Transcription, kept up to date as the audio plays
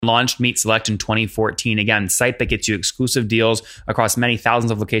launched Meet Select in 2014. Again, site that gets you exclusive deals across many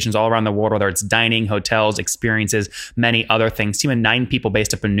thousands of locations all around the world, whether it's dining, hotels, experiences, many other things. Team of 9 people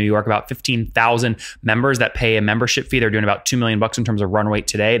based up in New York, about 15,000 members that pay a membership fee. They're doing about $2 million in terms of run rate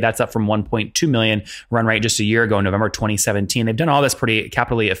today. That's up from 1.2 million run rate just a year ago, November 2017. They've done all this pretty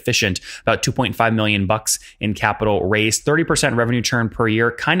capitally efficient, about 2.5 million bucks in capital raised, 30% revenue churn per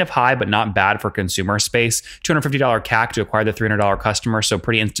year, kind of high, but not bad for consumer space. $250 CAC to acquire the $300 customer. So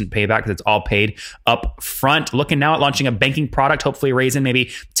pretty instant payback because it's all paid up front. Looking now at launching a banking product, hopefully raising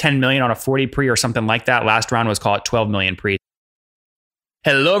maybe 10 million on a 40 pre or something like that. Last round was call it 12 million pre.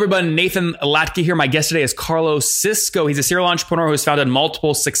 Hello, everybody. Nathan Latka here. My guest today is Carlo Cisco. He's a serial entrepreneur who's founded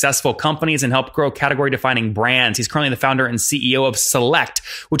multiple successful companies and helped grow category-defining brands. He's currently the founder and CEO of Select,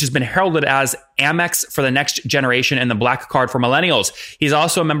 which has been heralded as Amex for the next generation and the black card for millennials. He's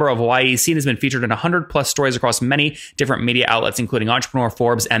also a member of YEC and has been featured in 100 plus stories across many different media outlets, including Entrepreneur,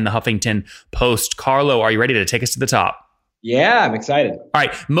 Forbes, and the Huffington Post. Carlo, are you ready to take us to the top? Yeah, I'm excited. All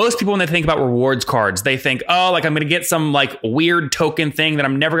right. Most people, when they think about rewards cards, they think, oh, like I'm going to get some like weird token thing that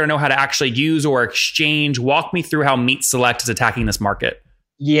I'm never going to know how to actually use or exchange. Walk me through how Meet Select is attacking this market.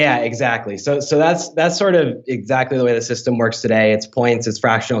 Yeah, exactly. So that's sort of exactly the way the system works today. It's points, it's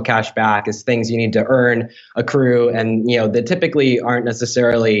fractional cash back, it's things you need to earn, accrue, and that typically aren't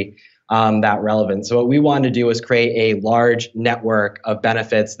necessarily that relevant. So what we wanted to do was create a large network of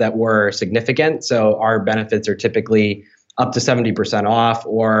benefits that were significant. So our benefits are typically up to 70% off,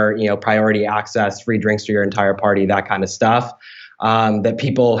 or priority access, free drinks to your entire party, that kind of stuff, that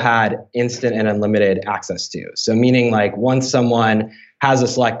people had instant and unlimited access to. So meaning like once someone has a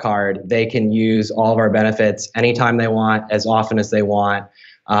Select card, they can use all of our benefits anytime they want, as often as they want.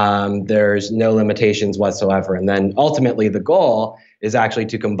 There's no limitations whatsoever. And then ultimately the goal is actually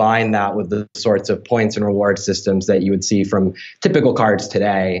to combine that with the sorts of points and reward systems that you would see from typical cards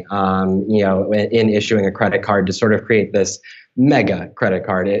today, in issuing a credit card to sort of create this mega credit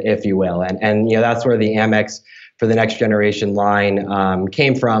card, if you will. And that's where the Amex for the next generation line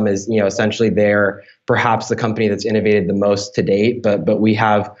came from, is, essentially they're perhaps the company that's innovated the most to date, but we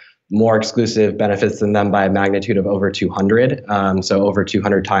have more exclusive benefits than them by a magnitude of over 200. So over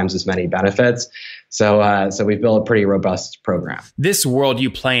 200 times as many benefits. So we've built a pretty robust program. This world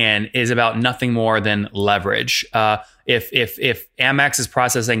you play in is about nothing more than leverage. If Amex is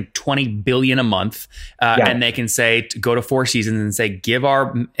processing 20 billion a month, and they can say go to Four Seasons and say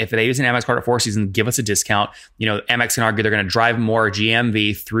if they use an Amex card at Four Seasons, give us a discount. Amex can argue they're going to drive more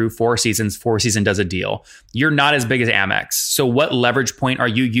GMV through Four Seasons. Four Seasons does a deal. You're not as big as Amex, so what leverage point are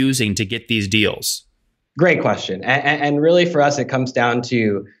you using to get these deals? Great question, and really for us it comes down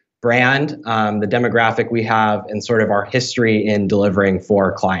to brand, the demographic we have, and sort of our history in delivering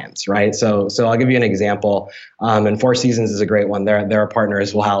for clients, right? So I'll give you an example, and Four Seasons is a great one. They're a partner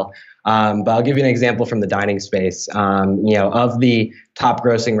as well. But I'll give you an example from the dining space. Of the top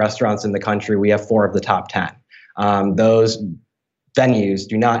grossing restaurants in the country, we have 4 of the top 10. Those venues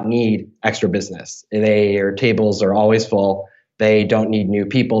do not need extra business. Their tables are always full. They don't need new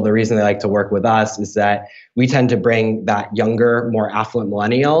people. The reason they like to work with us is that we tend to bring that younger, more affluent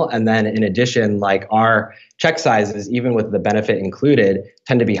millennial. And then in addition, like our check sizes, even with the benefit included,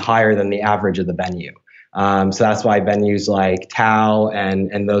 tend to be higher than the average of the venue. So that's why venues like Tao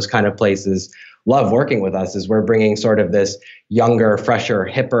and those kind of places love working with us, is we're bringing sort of this younger, fresher,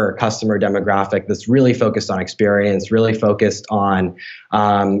 hipper customer demographic that's really focused on experience, really focused on,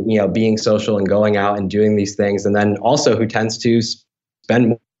 being social and going out and doing these things. And then also who tends to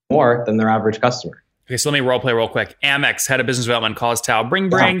spend more than their average customer. Okay, so let me role play real quick. Amex, head of business development, calls Tao, bring.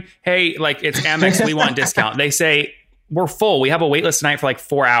 Hey, like it's Amex, we want discount. They say, we're full. We have a wait list tonight for like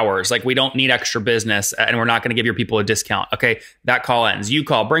 4 hours. Like we don't need extra business and we're not going to give your people a discount. Okay. That call ends. You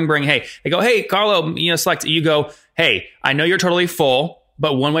call, bring. Hey, they go, hey, Carlo, Select. You go, hey, I know you're totally full,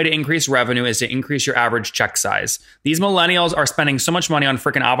 but one way to increase revenue is to increase your average check size. These millennials are spending so much money on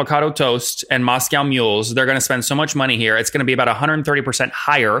freaking avocado toast and Moscow mules. They're going to spend so much money here. It's going to be about 130%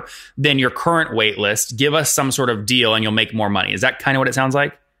 higher than your current wait list. Give us some sort of deal and you'll make more money. Is that kind of what it sounds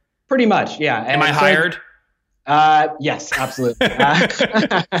like? Pretty much. Yeah. Am I hired? Yes, absolutely.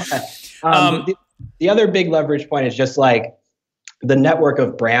 The other big leverage point is just like the network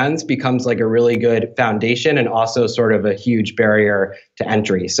of brands becomes like a really good foundation and also sort of a huge barrier to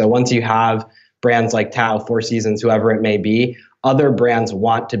entry. So once you have brands like Tao, Four Seasons, whoever it may be, other brands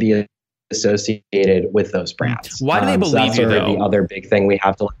want to be associated with those brands. Why do they believe you, though? The other big thing we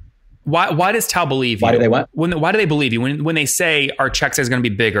have to. Why does Tao believe you? Why do they what? Why do they believe you when they say our check size is going to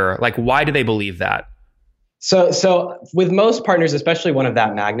be bigger? Like, why do they believe that? So with most partners, especially one of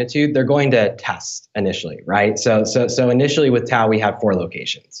that magnitude, they're going to test initially, right? So initially with Tao, we had 4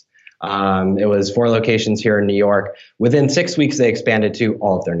 locations. It was 4 locations here in New York. Within 6 weeks, they expanded to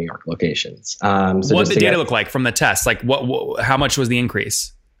all of their New York locations. What did the data look like from the test? Like how much was the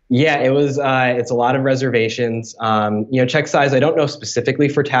increase? Yeah, it was. It's a lot of reservations. Check size. I don't know specifically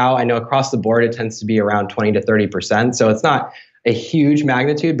for Tao. I know across the board it tends to be around 20 to 30%. So it's not a huge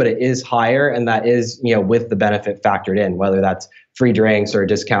magnitude, but it is higher, and that is with the benefit factored in, whether that's free drinks or a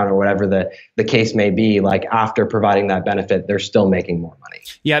discount or whatever the case may be. Like after providing that benefit, they're still making more money.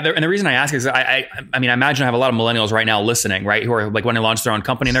 Yeah, and the reason I ask is I imagine I have a lot of millennials right now listening, right, who are like when they launch their own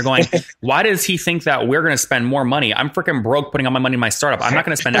company and they're going, why does he think that we're going to spend more money? I'm freaking broke putting all my money in my startup. I'm not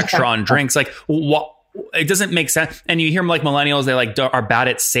going to spend extra on drinks. Like what? It doesn't make sense. And you hear like millennials, they like are bad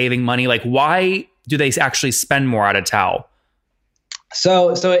at saving money. Like why do they actually spend more out of Tao?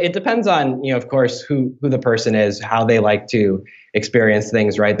 So it depends on, of course, who the person is, how they like to experience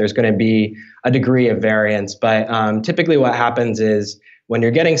things, right? There's going to be a degree of variance, but typically what happens is when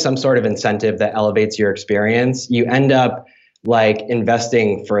you're getting some sort of incentive that elevates your experience, you end up like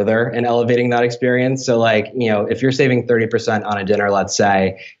investing further in elevating that experience. So like, if you're saving 30% on a dinner, let's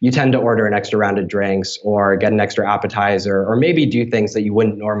say, you tend to order an extra round of drinks or get an extra appetizer or maybe do things that you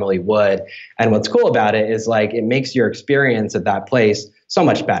wouldn't normally would. And what's cool about it is like, it makes your experience at that place so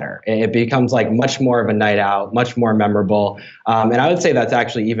much better. It becomes like much more of a night out, much more memorable. And I would say that's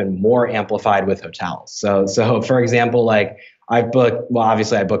actually even more amplified with hotels. So for example, like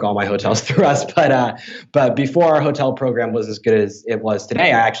obviously I book all my hotels through us, but before our hotel program was as good as it was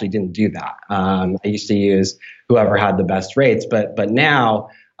today, I actually didn't do that. I used to use whoever had the best rates, but now,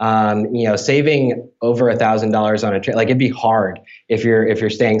 saving over $1,000 on a trip, like it'd be hard if you're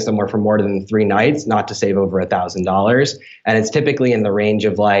staying somewhere for more than 3 nights, not to save over $1,000. And it's typically in the range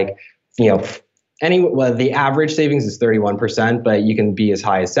of like, the average savings is 31%, but you can be as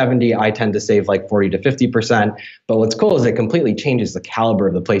high as 70. I tend to save like 40 to 50%. But what's cool is it completely changes the caliber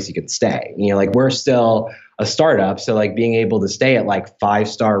of the place you can stay. Like we're still a startup. So like being able to stay at like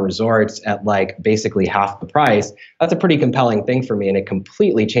 5-star resorts at like basically half the price, that's a pretty compelling thing for me. And it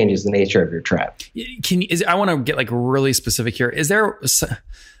completely changes the nature of your trip. I want to get like really specific here. Is there...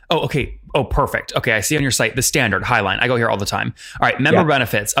 Oh, okay. Oh, perfect. Okay. I see on your site, the standard Highline. I go here all the time. All right. Member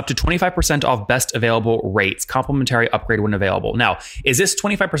benefits up to 25% off best available rates, complimentary upgrade when available. Now, is this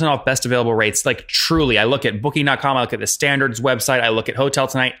 25% off best available rates? Like truly, I look at booking.com, I look at the standards website, I look at Hotel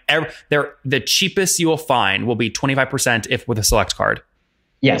Tonight. The cheapest you will find will be 25% if with a select card.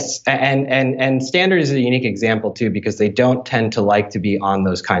 Yes. And standard is a unique example too, because they don't tend to like to be on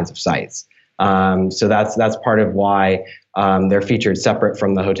those kinds of sites. So that's part of why they're featured separate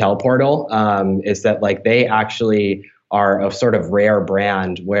from the hotel portal, is that like they actually are a sort of rare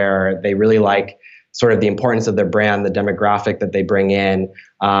brand where they really like sort of the importance of their brand, the demographic that they bring in,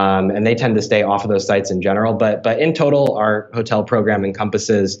 and they tend to stay off of those sites in general. But in total, our hotel program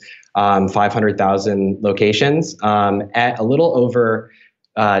encompasses 500,000 locations at a little over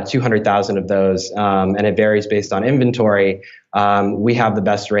 200,000 of those, and it varies based on inventory. We have the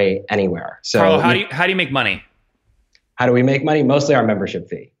best rate anywhere. So, Carlo, how do you make money? How do we make money? Mostly our membership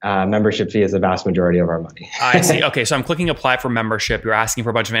fee. Membership fee is the vast majority of our money. I see. Okay, so I'm clicking apply for membership. You're asking for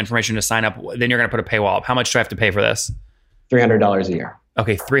a bunch of information to sign up. Then you're going to put a paywall up. How much do I have to pay for this? $300 a year.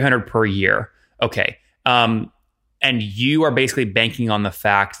 Okay, $300 per year. Okay. And you are basically banking on the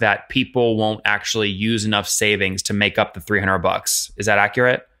fact that people won't actually use enough savings to make up the $300. Is that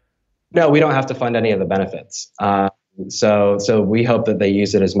accurate? No, we don't have to fund any of the benefits. So we hope that they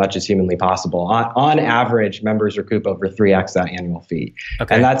use it as much as humanly possible. On average, members recoup over 3x that annual fee.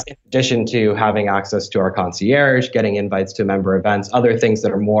 Okay. And that's in addition to having access to our concierge, getting invites to member events, other things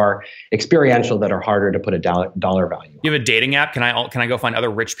that are more experiential that are harder to put a dollar value on. You have a dating app? Can I go find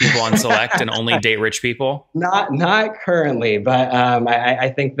other rich people on Select and only date rich people? Not currently, but I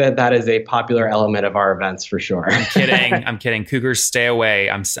think that is a popular element of our events for sure. I'm kidding. Cougars, stay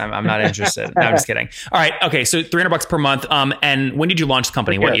away. I'm not interested. No, I'm just kidding. All right. Okay. So $300 per month. And when did you launch the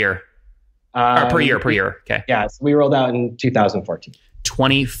company? What year? Per year. Okay. Yeah. So we rolled out in 2014.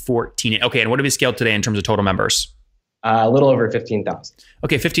 2014. Okay. And what have you scaled today in terms of total members? A little over 15,000.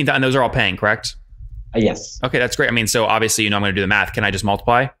 Okay. 15,000. And those are all paying, correct? Yes. Okay. That's great. I mean, so obviously, I'm going to do the math. Can I just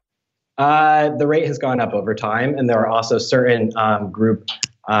multiply? The rate has gone up over time. And there are also certain group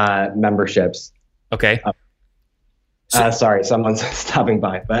memberships. Okay. Sorry, someone's stopping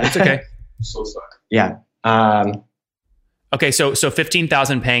by, but it's okay. So sorry. Yeah. Okay, so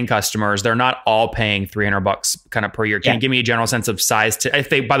 15,000 paying customers. They're not all paying $300 kind of per year. Can you give me a general sense of size? If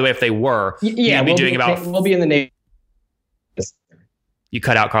they were, we'll be in the neighborhood. You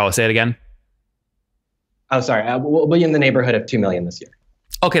cut out, Carlos. Say it again. Oh, sorry. We'll be in the neighborhood of 2 million this year.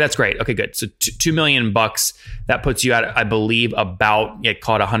 Okay, that's great. Okay, good. So $2 million, that puts you at, I believe, about,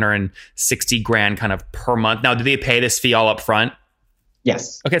 call it 160 grand kind of per month. Now, do they pay this fee all up front?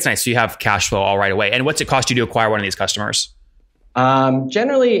 Yes. Okay, that's nice. So you have cash flow all right away. And what's it cost you to acquire one of these customers?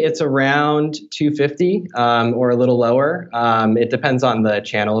 Generally, it's around 250 or a little lower. It depends on the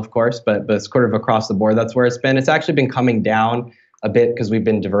channel, of course, but it's sort of across the board. That's where it's been. It's actually been coming down a bit because we've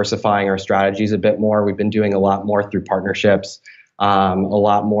been diversifying our strategies a bit more. We've been doing a lot more through partnerships, a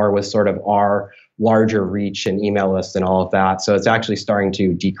lot more with sort of our larger reach and email lists and all of that. So it's actually starting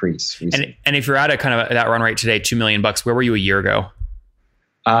to decrease. And if you're at a kind of that run rate today, $2 million, where were you a year ago?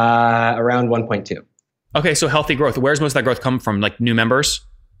 Around 1.2. Okay, so healthy growth. Where's most of that growth come from? Like new members?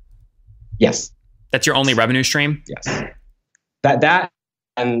 Yes. That's your only revenue stream? Yes. That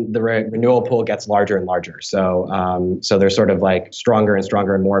and the renewal pool gets larger and larger. So so there's sort of like stronger and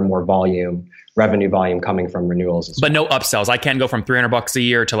stronger and more revenue volume coming from renewals as well. But no upsells. I can't go from $300 a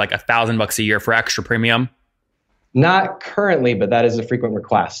year to like $1,000 a year for extra premium. Not currently, but that is a frequent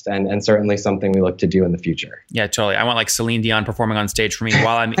request and certainly something we look to do in the future. Yeah, totally. I want like Celine Dion performing on stage for me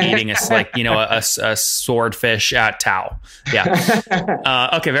while I'm eating a swordfish at Tao. Yeah.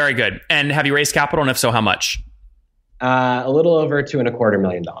 Okay, very good. And have you raised capital? And if so, how much? A little over $2.25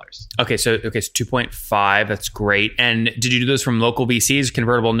 million. Okay, so 2.5. That's great. And did you do those from local VCs,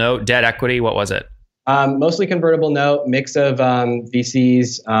 convertible note, debt, equity? What was it? Mostly convertible note, mix of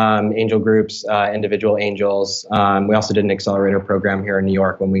VCs, angel groups, individual angels. We also did an accelerator program here in New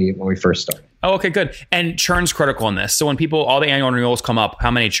York when we first started. Oh, okay, good. And churn's critical in this. So when all the annual renewals come up, how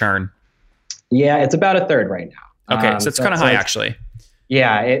many churn? Yeah, it's about a third right now. Okay, so it's kind of high actually.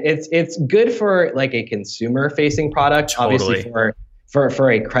 Yeah, it's good for like a consumer facing product. Totally. Obviously for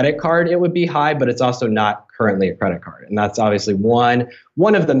a credit card, it would be high, but it's also not currently a credit card. And that's obviously one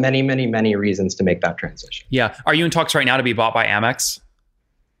of the many reasons to make that transition. Yeah. Are you in talks right now to be bought by Amex?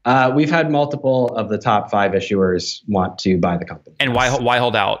 We've had multiple of the top 5 issuers want to buy the company. And why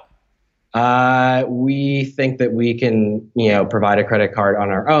hold out? We think that we can, provide a credit card on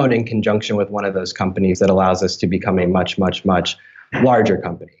our own in conjunction with one of those companies that allows us to become a much larger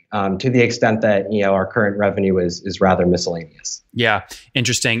company, to the extent that our current revenue is rather miscellaneous. Yeah,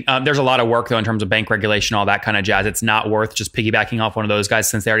 interesting. There's a lot of work though in terms of bank regulation, all that kind of jazz. It's not worth just piggybacking off one of those guys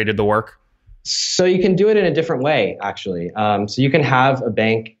since they already did the work. So you can do it in a different way, actually. So you can have a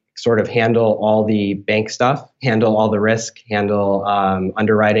bank sort of handle all the bank stuff, handle all the risk, handle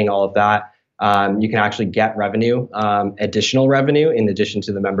underwriting, all of that. You can actually get revenue, additional revenue in addition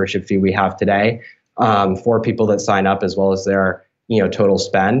to the membership fee we have today for people that sign up as well as their total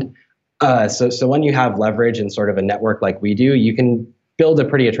spend. So when you have leverage and sort of a network like we do, you can build a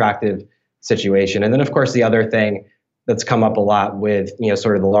pretty attractive situation. And then of course, the other thing that's come up a lot with,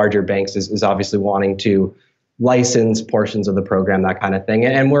 sort of the larger banks is obviously wanting to license portions of the program, that kind of thing.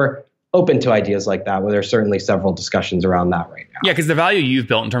 And we're open to ideas like that, where there's certainly several discussions around that right now. Yeah, because the value you've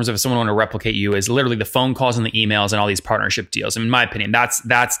built in terms of if someone want to replicate you is literally the phone calls and the emails and all these partnership deals. In my opinion, that's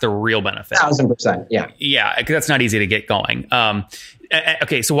the real benefit. 1,000%. Yeah. Yeah, because that's not easy to get going.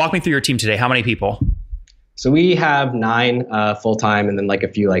 Okay, so walk me through your team today. How many people? So we have 9 full-time and then like a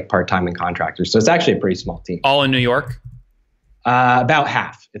few like part-time and contractors. So it's actually a pretty small team. All in New York? About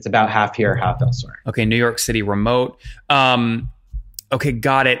half. It's about half here, half elsewhere. Okay, New York City remote. Okay,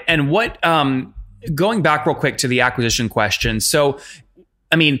 got it. And what, going back real quick to the acquisition question. So,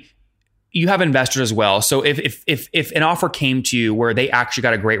 I mean, you have investors as well. So if an offer came to you where they actually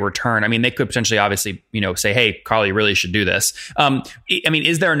got a great return, I mean, they could potentially obviously, say, hey, Carl, you really should do this. I mean,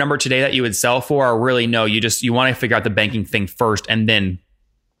 is there a number today that you would sell for, or really no, you want to figure out the banking thing first and then?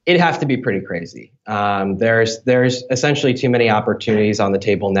 It'd have to be pretty crazy. There's essentially too many opportunities on the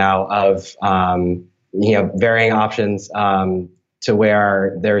table now of, varying options, to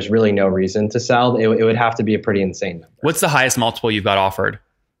where there's really no reason to sell. It would have to be a pretty insane number. What's the highest multiple you've got offered?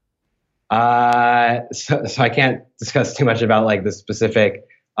 So I can't discuss too much about like the specific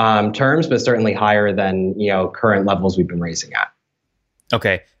terms, but certainly higher than current levels we've been raising at.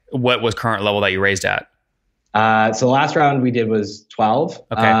 Okay, what was current level that you raised at? So the last round we did was 12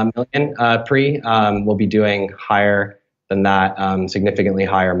 million pre. We'll be doing higher than that, significantly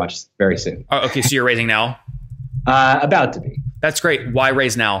higher, very soon. Oh, okay, so you're raising now? About to be. That's great. Why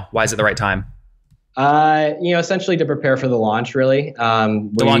raise now? Why is it the right time? Essentially to prepare for the launch, really.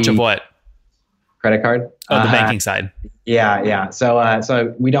 The launch of what? Credit card. Oh, the banking side. Yeah.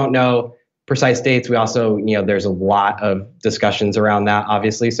 So we don't know precise dates. We also, there's a lot of discussions around that,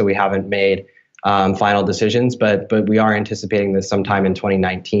 obviously. So we haven't made final decisions, but we are anticipating this sometime in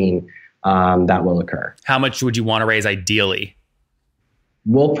 2019 that will occur. How much would you want to raise ideally?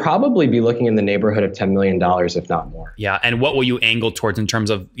 We'll probably be looking in the neighborhood of $10 million, if not more. Yeah. And what will you angle towards in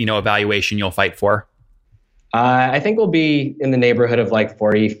terms of, evaluation you'll fight for? I think we'll be in the neighborhood of like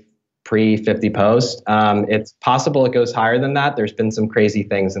 40 pre 50 post. It's possible it goes higher than that. There's been some crazy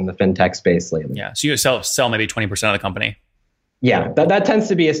things in the fintech space lately. Yeah. So you sell maybe 20% of the company. Yeah, that tends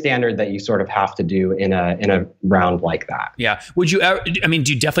to be a standard that you sort of have to do in a round like that. Yeah. Would you ever,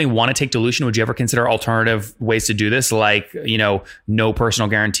 do you definitely want to take dilution? Would you ever consider alternative ways to do this? Like, no personal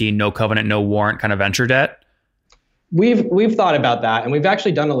guarantee, no covenant, no warrant kind of venture debt? We've thought about that, and we've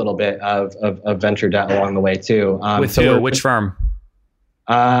actually done a little bit of venture debt along the way too. With who? Which firm?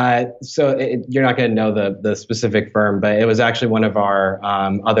 You're not going to know the specific firm, but it was actually one of our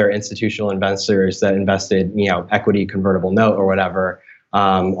other institutional investors that invested, equity convertible note or whatever.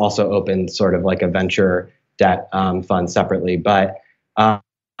 Also opened sort of like a venture debt fund separately. But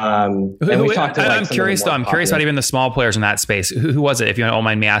and we talked to I'm curious though. I'm curious about even the small players in that space. Who was it? If you don't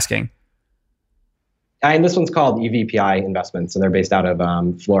mind me asking. And this one's called EVPI Investments, so they're based out of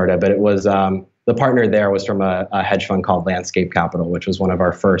Florida. But it was the partner there was from a hedge fund called Landscape Capital, which was one of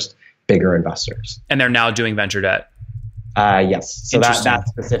our first bigger investors. And they're now doing venture debt. Yes. So that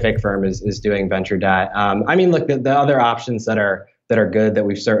specific firm is doing venture debt. Look, the other options that are good that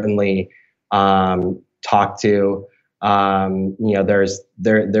we've certainly talked to. There's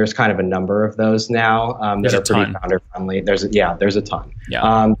kind of a number of those now that are pretty founder friendly. There's a ton.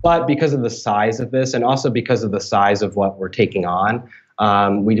 Yeah. But because of the size of this, and also because of the size of what we're taking on,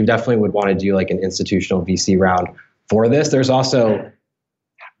 we definitely would want to do like an institutional VC round for this. There's also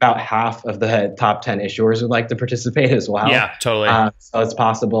about half of the top 10 issuers would like to participate as well. Yeah, totally. So it's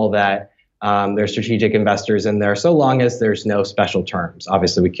possible that there's strategic investors in there, so long as there's no special terms.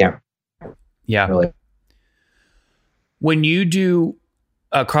 Obviously, we can't. Yeah. Really. When you do,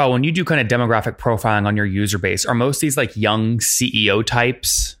 Carl, kind of demographic profiling on your user base, are most of these like young CEO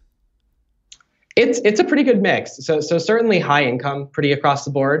types? It's a pretty good mix. So certainly high income, pretty across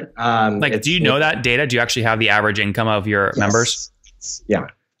the board. Do you know that data? Do you actually have the average income of your members? Yeah.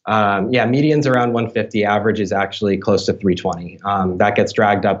 Median's around 150. Average is actually close to 320. That gets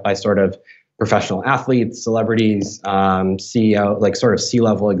dragged up by sort of professional athletes, celebrities, CEO, like sort of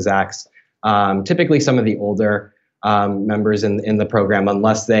C-level execs. Typically some of the older members in the program,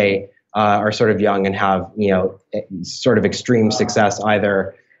 unless they are sort of young and have, sort of extreme success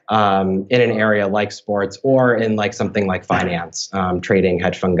either in an area like sports or in like something like finance, trading,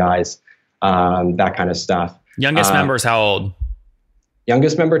 hedge fund guys, that kind of stuff. Youngest members, how old?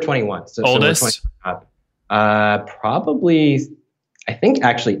 Youngest member, 21. Oldest? Probably, I think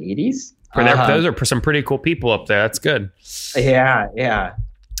actually 80s. Those are some pretty cool people up there. That's good. Yeah.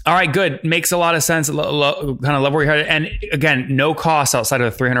 All right, good. Makes a lot of sense. Kind of love where you're headed. And again, no cost outside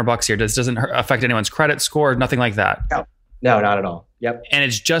of the $300 here. This doesn't affect anyone's credit score, nothing like that. No, not at all. Yep. And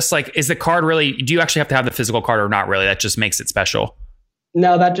it's just like, is the card really, do you actually have to have the physical card or not really? That just makes it special.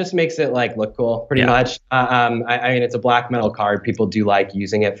 No, that just makes it like look cool pretty much. It's a black metal card. People do like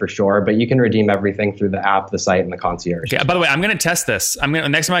using it for sure, but you can redeem everything through the app, the site, and the concierge. Okay. By the way, I'm going to test this.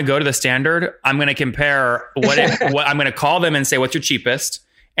 Next time I go to the Standard, I'm going to compare what I'm going to call them and say, what's your cheapest?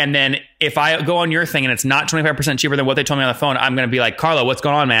 And then if I go on your thing and it's not 25% cheaper than what they told me on the phone, I'm going to be like, Carlo, what's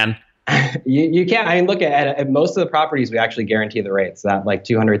going on, man? You can't. Look at most of the properties, we actually guarantee the rates. That like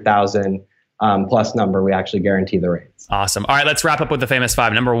 200,000 plus number, we actually guarantee the rates. Awesome. All right, let's wrap up with the famous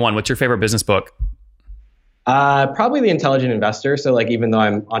five. Number one, what's your favorite business book? Probably The Intelligent Investor. So like, even though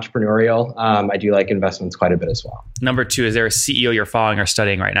I'm entrepreneurial, I do like investments quite a bit as well. Number two, is there a CEO you're following or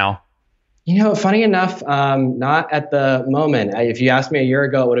studying right now? Funny enough, not at the moment. If you asked me a year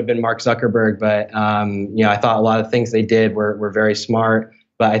ago, it would have been Mark Zuckerberg. But, I thought a lot of things they did were very smart.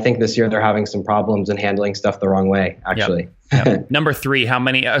 But I think this year they're having some problems in handling stuff the wrong way, actually. Yep. Number three,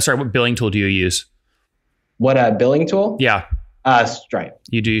 what billing tool do you use? What, a billing tool? Yeah. Stripe.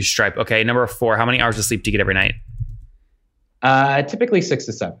 You do use Stripe. Okay. Number four, how many hours of sleep do you get every night? Typically 6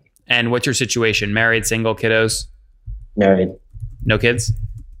 to 7. And what's your situation? Married, single, kiddos? Married. No kids?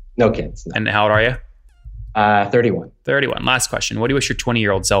 No kids. No. And how old are you? 31. 31. Last question. What do you wish your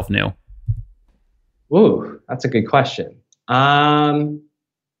 20-year-old self knew? Ooh, that's a good question. I'm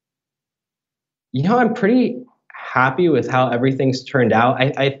pretty happy with how everything's turned out.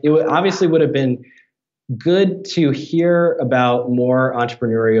 Obviously would have been good to hear about more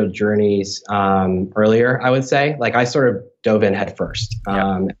entrepreneurial journeys earlier, I would say. Like, I sort of dove in head first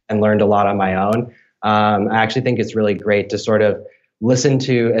and learned a lot on my own. I actually think it's really great to sort of listen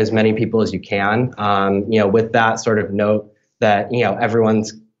to as many people as you can, with that sort of note that,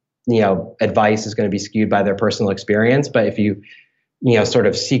 everyone's, advice is going to be skewed by their personal experience. But if you sort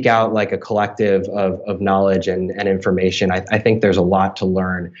of seek out like a collective of knowledge and information. I think there's a lot to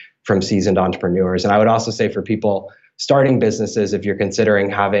learn from seasoned entrepreneurs. And I would also say for people starting businesses, if you're considering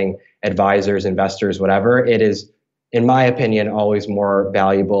having advisors, investors, whatever, it is, in my opinion, always more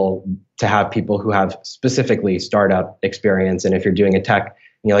valuable to have people who have specifically startup experience. And if you're doing a tech,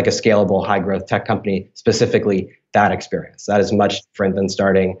 like a scalable high growth tech company, specifically that experience. That is much different than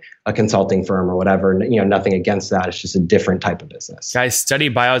starting a consulting firm or whatever. Nothing against that. It's just a different type of business. Guys, study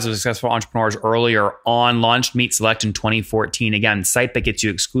bios of successful entrepreneurs earlier on. Launched Meet Select in 2014. Again, site that gets you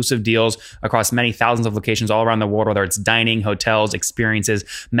exclusive deals across many thousands of locations all around the world, whether it's dining, hotels, experiences,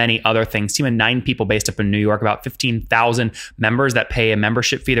 many other things. Team of 9 people based up in New York, about 15,000 members that pay a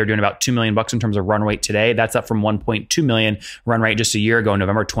membership fee. They're doing about $2 million in terms of run rate today. That's up from 1.2 million run rate just a year ago,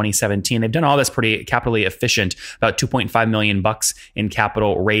 November 2017. They've done all this pretty capitally efficient. About 2.5 million bucks in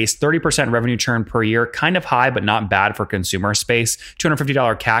capital raised, 30% revenue churn per year, kind of high, but not bad for consumer space.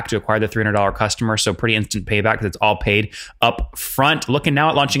 $250 CAC to acquire the $300 customer. So pretty instant payback because it's all paid up front. Looking now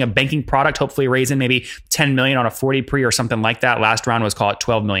at launching a banking product, hopefully raising maybe 10 million on a 40 pre or something like that. Last round was call it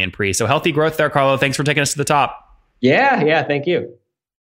 12 million pre. So healthy growth there, Carlo. Thanks for taking us to the top. Yeah. Thank you.